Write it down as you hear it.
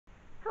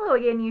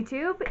Hello again,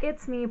 YouTube.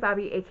 It's me,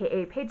 Bobby,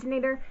 aka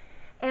Paginator,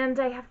 and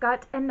I have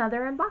got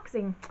another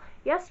unboxing.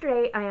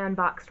 Yesterday, I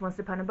unboxed Once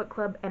Upon a Book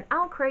Club and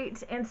Owl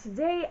Crate, and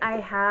today I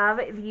have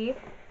the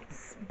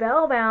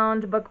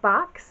Spellbound book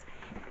box.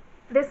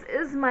 This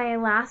is my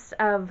last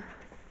of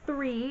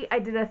 3. I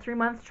did a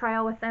 3-month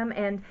trial with them,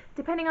 and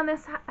depending on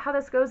how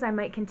this goes, I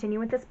might continue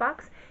with this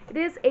box. It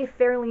is a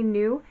fairly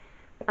new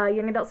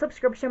young adult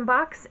subscription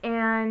box,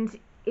 and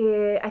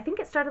I think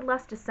it started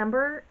last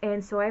December,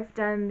 and so I've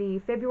done the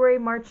February,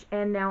 March,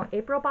 and now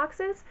April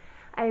boxes.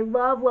 I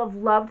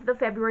loved the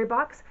February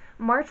box.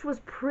 March was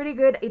pretty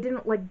good. It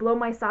didn't like blow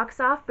my socks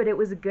off, but it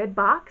was a good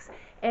box.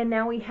 And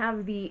now we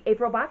have the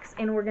April box,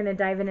 and we're going to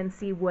dive in and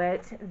see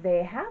what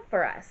they have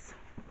for us.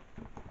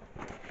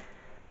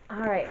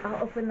 Alright,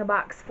 I'll open the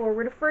box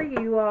forward for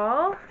you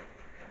all.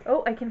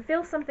 Oh, I can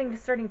feel something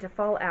starting to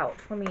fall out.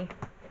 Let me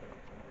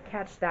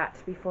catch that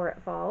before it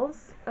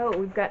falls. Oh,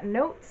 we've got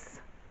notes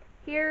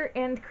here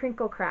and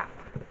crinkle crap.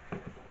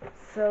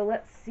 So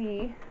let's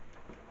see.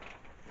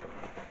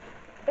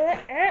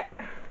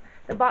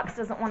 The box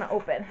doesn't want to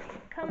open.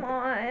 Come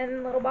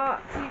on, little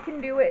box, you can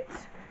do it.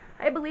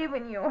 I believe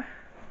in you.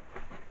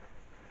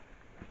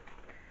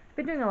 I've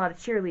been doing a lot of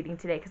cheerleading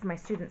today because my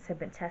students have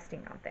been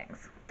testing on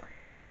things.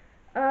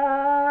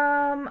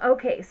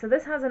 Okay, so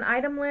this has an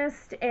item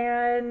list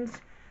and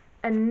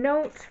a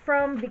note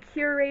from the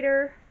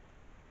curator.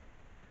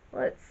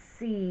 Let's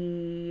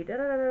see.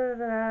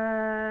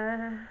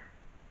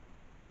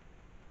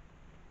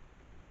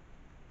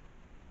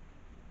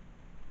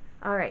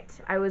 Alright,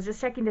 I was just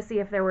checking to see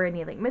if there were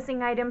any like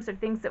missing items or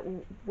things that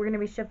were going to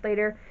be shipped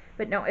later,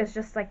 but no, it's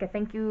just like a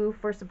thank you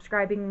for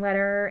subscribing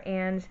letter,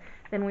 and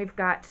then we've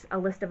got a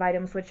list of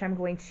items which I'm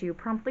going to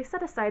promptly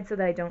set aside so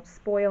that I don't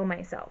spoil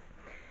myself.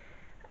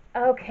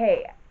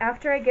 Okay,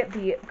 after I get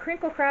the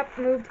crinkle crap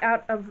moved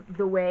out of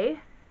the way,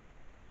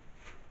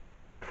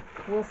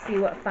 we'll see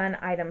what fun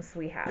items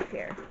we have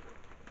here.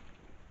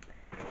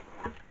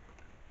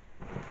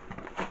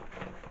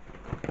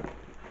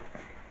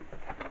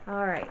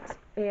 Alright,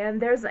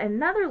 and there's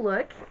another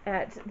look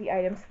at the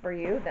items for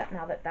you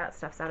now that that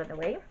stuff's out of the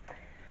way.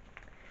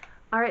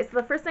 Alright, so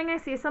the first thing I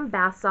see is some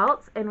bath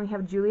salts, and we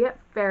have Juliet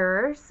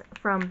Ferrers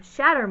from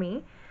Shatter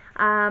Me.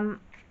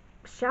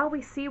 Shall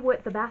we see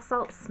what the bath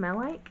salts smell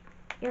like?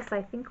 Yes,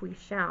 I think we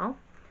shall.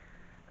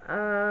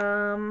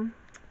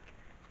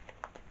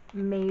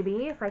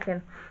 Maybe if I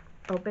can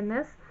open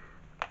this.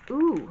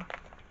 Ooh.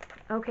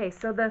 Okay,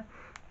 so the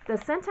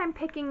scent I'm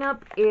picking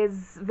up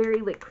is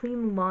very like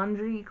clean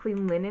laundry,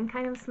 clean linen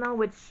kind of smell,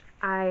 which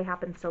I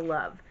happen to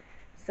love.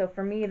 So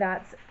for me,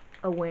 that's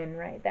a win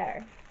right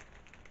there.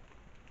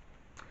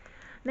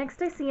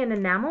 Next, I see an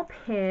enamel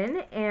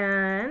pin,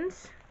 and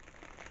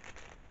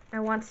I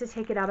want to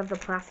take it out of the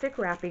plastic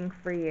wrapping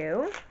for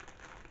you.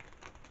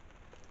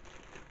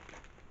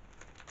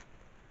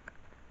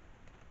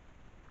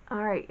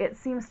 Alright, it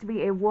seems to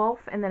be a wolf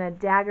and then a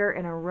dagger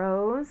and a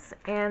rose.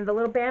 And the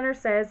little banner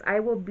says,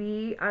 "I will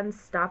be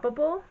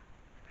unstoppable."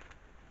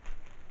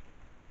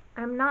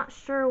 I'm not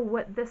sure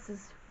what this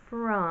is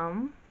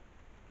from.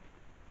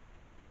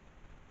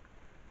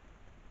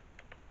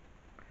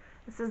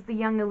 This is the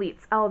Young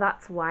Elites. Oh,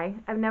 that's why.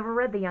 I've never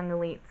read the Young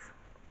Elites.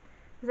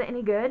 Is it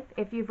any good?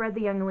 If you've read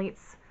the Young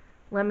Elites,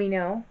 let me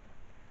know.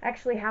 I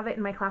actually have it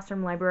in my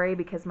classroom library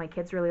because my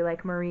kids really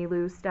like Marie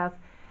Lu stuff.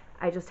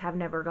 I just have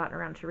never gotten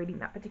around to reading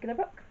that particular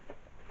book.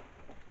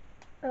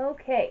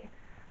 Okay,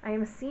 I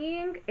am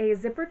seeing a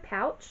zippered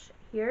pouch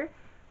here.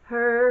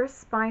 Her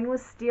spine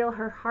was steel,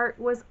 her heart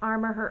was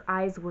armor, her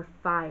eyes were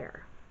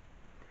fire.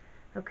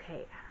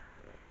 Okay,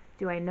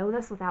 do I know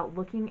this without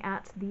looking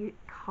at the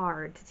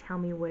card to tell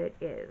me what it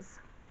is?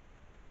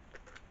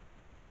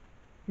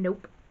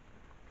 Nope.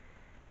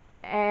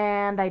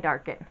 And I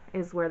Darken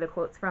is where the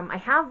quote's from. I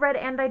have read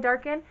And I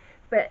Darken,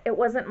 but it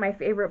wasn't my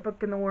favorite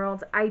book in the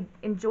world. I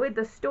enjoyed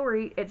the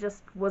story, it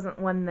just wasn't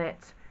one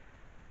that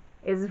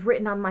is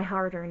written on my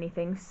heart or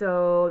anything,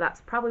 so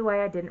that's probably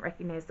why I didn't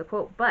recognize the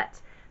quote.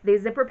 But the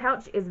zipper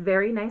pouch is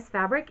very nice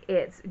fabric,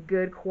 it's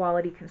good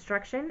quality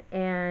construction,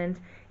 and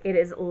it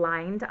is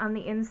lined on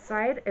the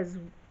inside as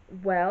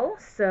well,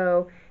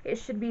 so it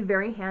should be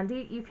very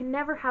handy. You can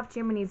never have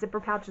too many zipper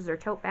pouches or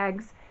tote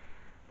bags.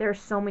 There are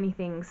so many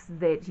things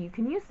that you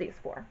can use these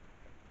for.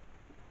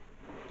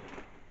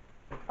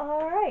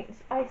 Alright,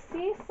 I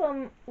see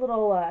some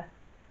little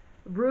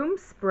room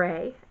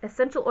spray,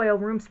 essential oil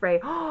room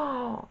spray.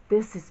 Oh,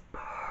 this is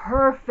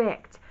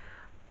perfect.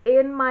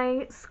 In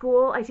my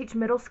school, I teach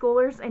middle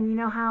schoolers, and you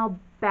know how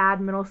bad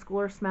middle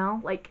schoolers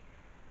smell? Like,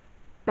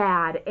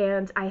 bad.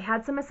 And I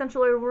had some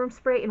essential oil room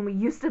spray, and we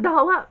used it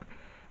all up.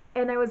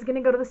 And I was going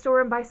to go to the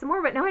store and buy some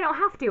more, but now I don't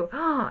have to.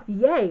 Oh,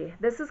 yay.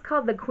 This is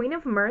called the Queen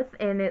of Mirth,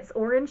 and it's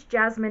Orange,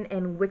 Jasmine,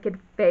 and Wicked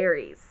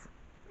Fairies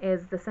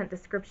is the scent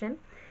description.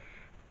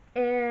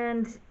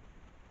 And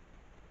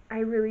I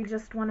really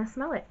just want to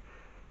smell it.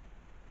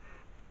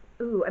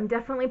 Ooh, I'm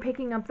definitely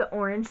picking up the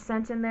orange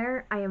scent in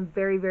there. I am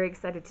very, very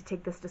excited to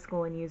take this to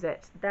school and use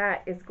it.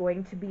 That is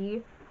going to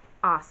be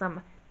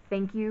awesome.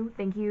 Thank you,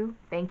 thank you,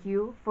 thank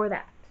you for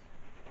that.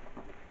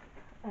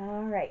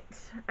 Alright,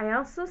 I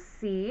also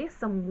see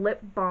some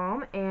lip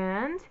balm,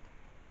 and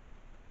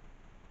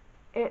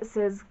it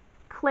says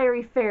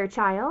Clary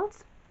Fairchild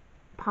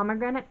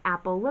Pomegranate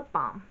Apple Lip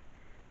Balm.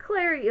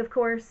 Clary, of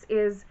course,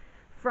 is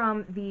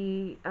from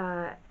the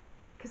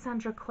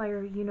Cassandra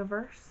Clare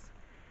universe,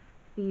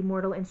 the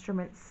Mortal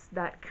Instruments,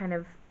 that kind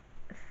of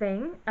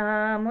thing.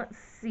 Let's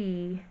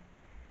see.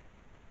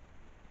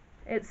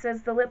 It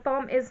says the lip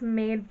balm is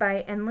made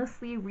by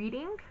Endlessly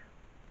Reading.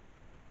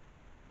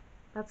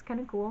 That's kind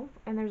of cool.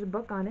 And there's a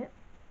book on it.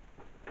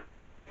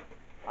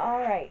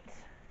 Alright.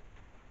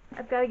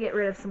 I've got to get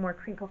rid of some more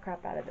crinkle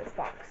crap out of this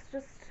box.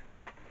 Just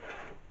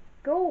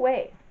go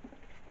away.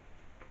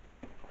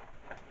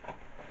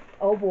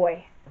 Oh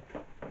boy.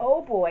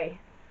 Oh boy.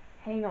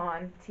 Hang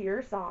on to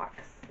your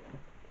socks.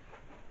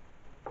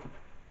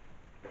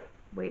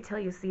 Wait till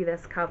you see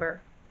this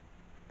cover.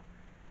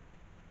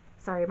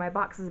 Sorry, my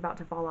box is about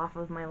to fall off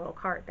of my little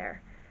cart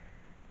there.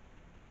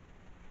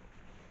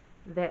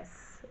 This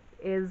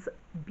is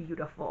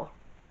beautiful.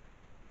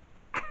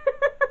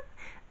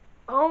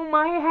 Oh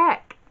my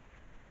heck.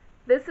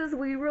 This is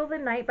We Rule the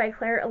Night by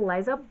Claire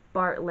Eliza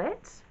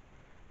Bartlett.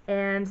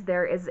 And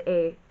there is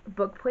a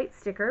book plate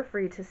sticker for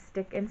you to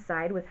stick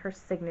inside with her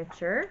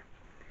signature.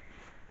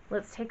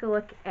 Let's take a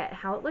look at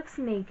how it looks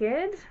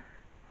naked.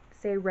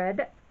 It's a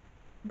red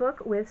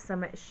book with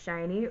some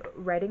shiny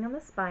writing on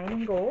the spine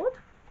in gold.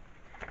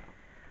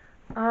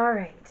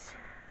 Alright.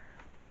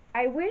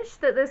 I wish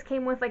that this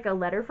came with like a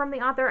letter from the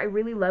author. I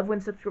really love when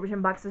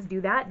subscription boxes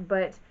do that,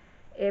 but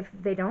if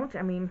they don't,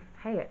 I mean,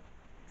 hey,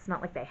 it's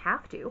not like they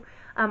have to.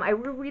 I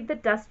will read the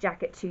dust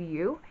jacket to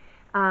you.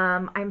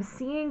 I'm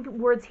seeing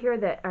words here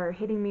that are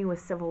hitting me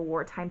with Civil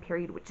War time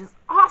period, which is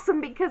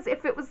awesome, because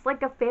if it was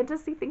like a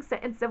fantasy thing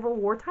set in Civil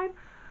War time,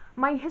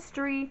 my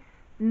history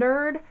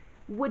nerd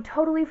would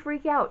totally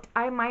freak out.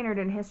 I minored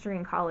in history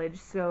in college,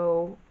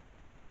 so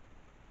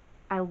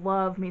I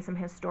love me some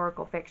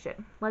historical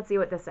fiction. Let's see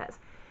what this says.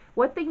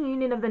 What the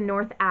Union of the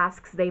North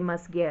asks, they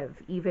must give,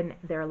 even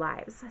their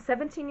lives.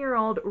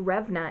 17-year-old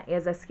Revna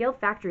is a skilled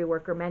factory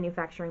worker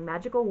manufacturing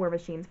magical war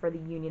machines for the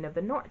Union of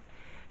the North.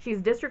 She's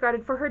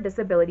disregarded for her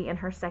disability and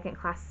her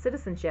second-class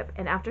citizenship,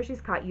 and after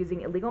she's caught using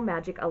illegal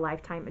magic, a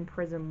lifetime in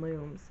prison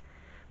looms.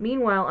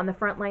 Meanwhile, on the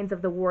front lines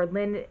of the war,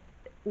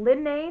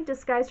 Linnae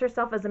disguised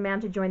herself as a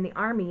man to join the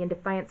army in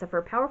defiance of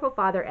her powerful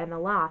father and the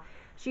law.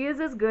 She is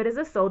as good as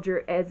a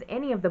soldier as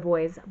any of the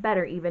boys,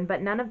 better even,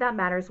 but none of that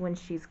matters when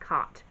she's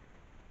caught.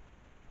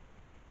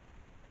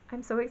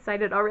 I'm so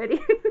excited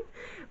already.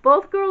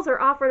 Both girls are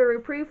offered a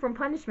reprieve from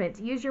punishment.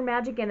 Use your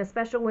magic in a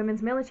special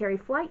women's military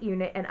flight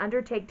unit and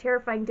undertake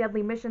terrifying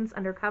deadly missions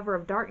under cover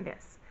of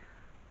darkness.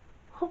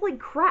 Holy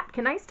crap,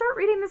 can I start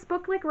reading this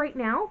book like right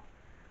now?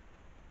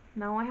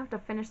 No, I have to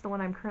finish the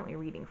one I'm currently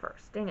reading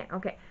first. Dang it.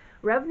 Okay.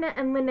 Revna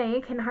and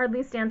Linnae can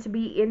hardly stand to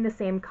be in the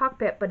same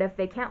cockpit, but if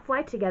they can't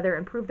fly together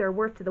and prove their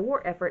worth to the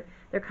war effort,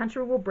 their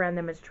country will brand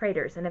them as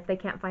traitors. And if they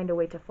can't find a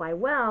way to fly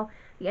well,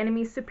 the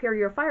enemy's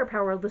superior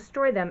firepower will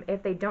destroy them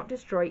if they don't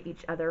destroy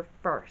each other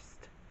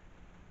first.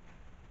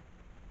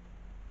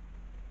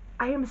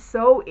 I am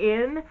so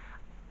in.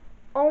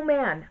 Oh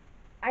man.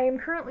 I am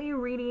currently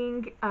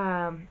reading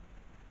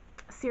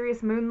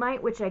Serious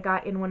Moonlight, which I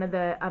got in one of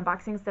the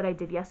unboxings that I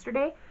did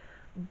yesterday.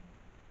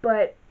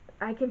 But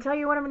I can tell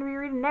you what I'm going to be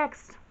reading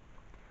next.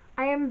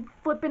 I am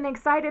flippin'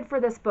 excited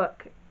for this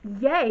book.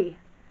 Yay!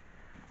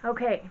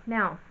 Okay,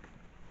 now,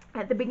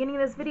 at the beginning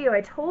of this video,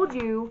 I told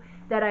you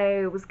that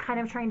I was kind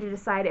of trying to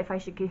decide if I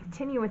should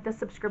continue with this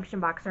subscription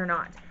box or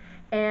not.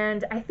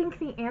 And I think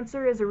the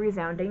answer is a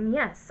resounding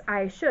yes,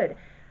 I should.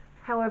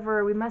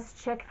 However, we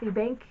must check the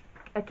bank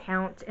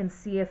account and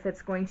see if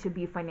it's going to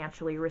be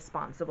financially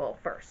responsible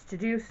first to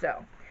do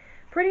so.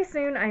 Pretty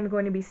soon I'm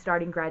going to be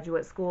starting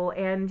graduate school,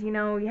 and you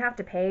know, you have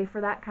to pay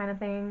for that kind of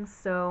thing,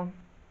 so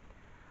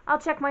I'll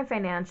check my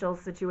financial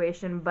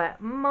situation,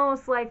 but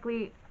most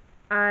likely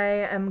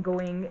I am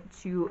going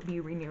to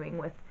be renewing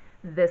with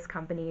this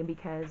company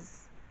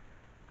because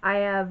I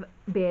have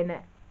been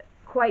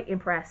quite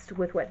impressed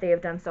with what they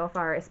have done so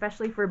far,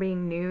 especially for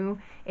being new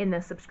in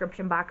the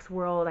subscription box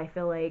world. I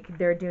feel like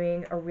they're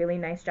doing a really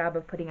nice job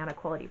of putting out a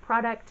quality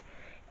product,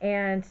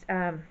 and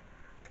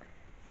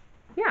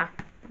yeah,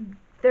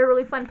 they're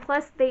really fun.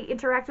 Plus, they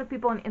interact with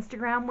people on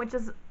Instagram, which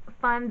is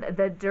fun.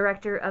 The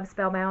director of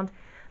Spellbound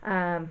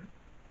has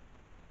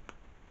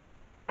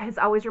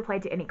always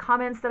replied to any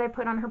comments that I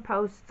put on her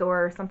posts,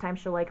 or sometimes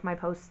she'll like my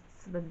posts,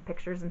 the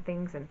pictures and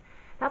things, and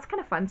that's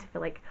kind of fun to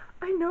feel like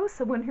I know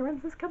someone who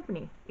runs this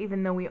company,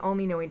 even though we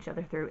only know each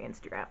other through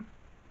Instagram.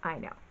 I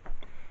know.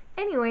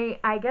 Anyway,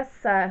 I guess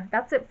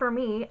that's it for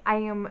me. I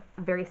am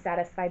very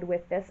satisfied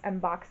with this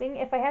unboxing.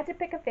 If I had to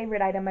pick a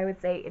favorite item, I would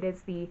say it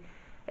is the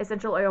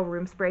essential oil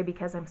room spray,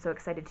 because I'm so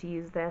excited to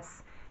use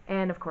this,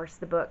 and of course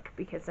the book,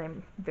 because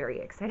I'm very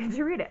excited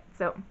to read it.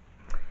 So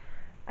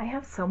I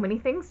have so many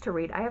things to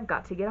read. I have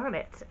got to get on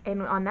it.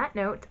 And on that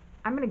note,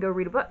 I'm going to go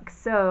read a book.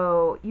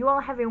 So you all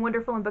have a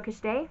wonderful and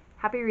bookish day.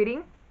 Happy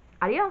reading.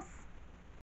 Adios.